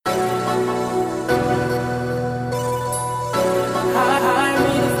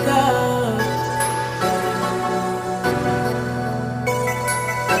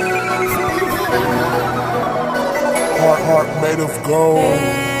made of gold.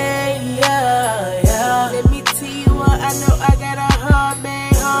 Hey, yeah, yeah. Let me tell you what I know. I got a heart,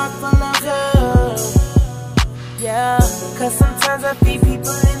 man, heart full of love. Yeah, cause sometimes I feed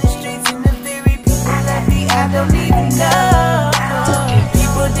people in the streets, and the very people that be I don't even know.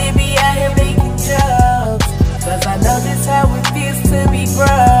 People they be out here making jokes, cause I know just how it feels to be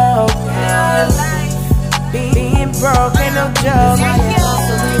broke. Being broke ain't no joke.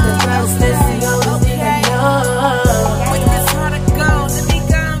 So leave the drugs, let's see how it's even know. When it's hard to go, let me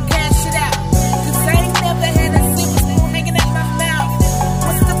go and cash it out. Cause I ain't never had a silver spoon hanging out my mouth.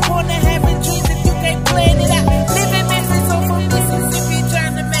 What's the point of having dreams if you can't plan it out? Living Memphis or from Mississippi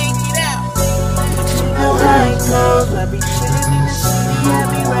trying to make it out. You know how it goes. I be chillin' in the city, I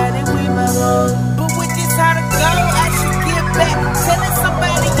be riding with my hoes. But when it's hard to go, I should give back. Telling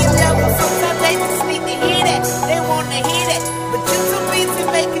somebody you love them, sometimes they just need to hear that. They wanna hear that. But you too busy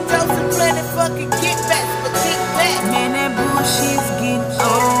making jokes and planning fucking kickbacks. But kick back. Man, that bullshit's getting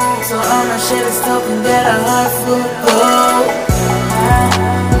old. So all my shit is talking that a heart full of gold.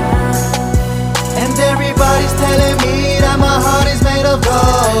 And everybody's telling me that my heart is made of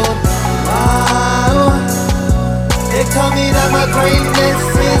gold. Wow. They tell me that my greatness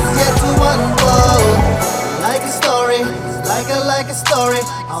is yet to unfold. Like a story, like a story.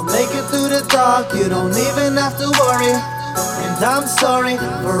 I'll make it through the dark, you don't even have to worry. And I'm sorry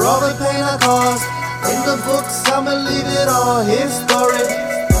for all the pain I caused. In the books, I'ma leave it all history.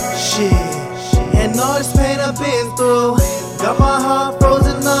 Shit, and all this pain I've been through got my heart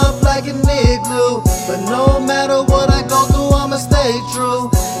frozen up like an igloo. But no matter what I go through, I'ma stay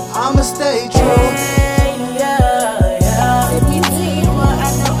true. I'ma stay true. Hey, yeah, yeah. Let me tell you what I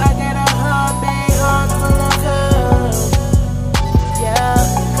know. I got a heart, big heart full of love. Yeah,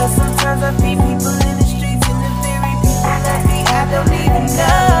 cause sometimes I feed people in the streets, and the very people that be I don't even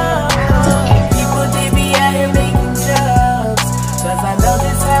know. People they be out here making jokes, cause I know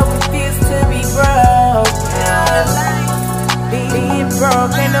just how it feels to be broke. Being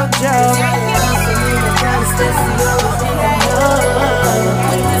broke ain't no joke. So leave the drugs, let's see how it's even know.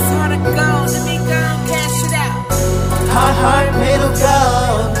 When it's hard to go, let me go and cash it out. Heart made of gold.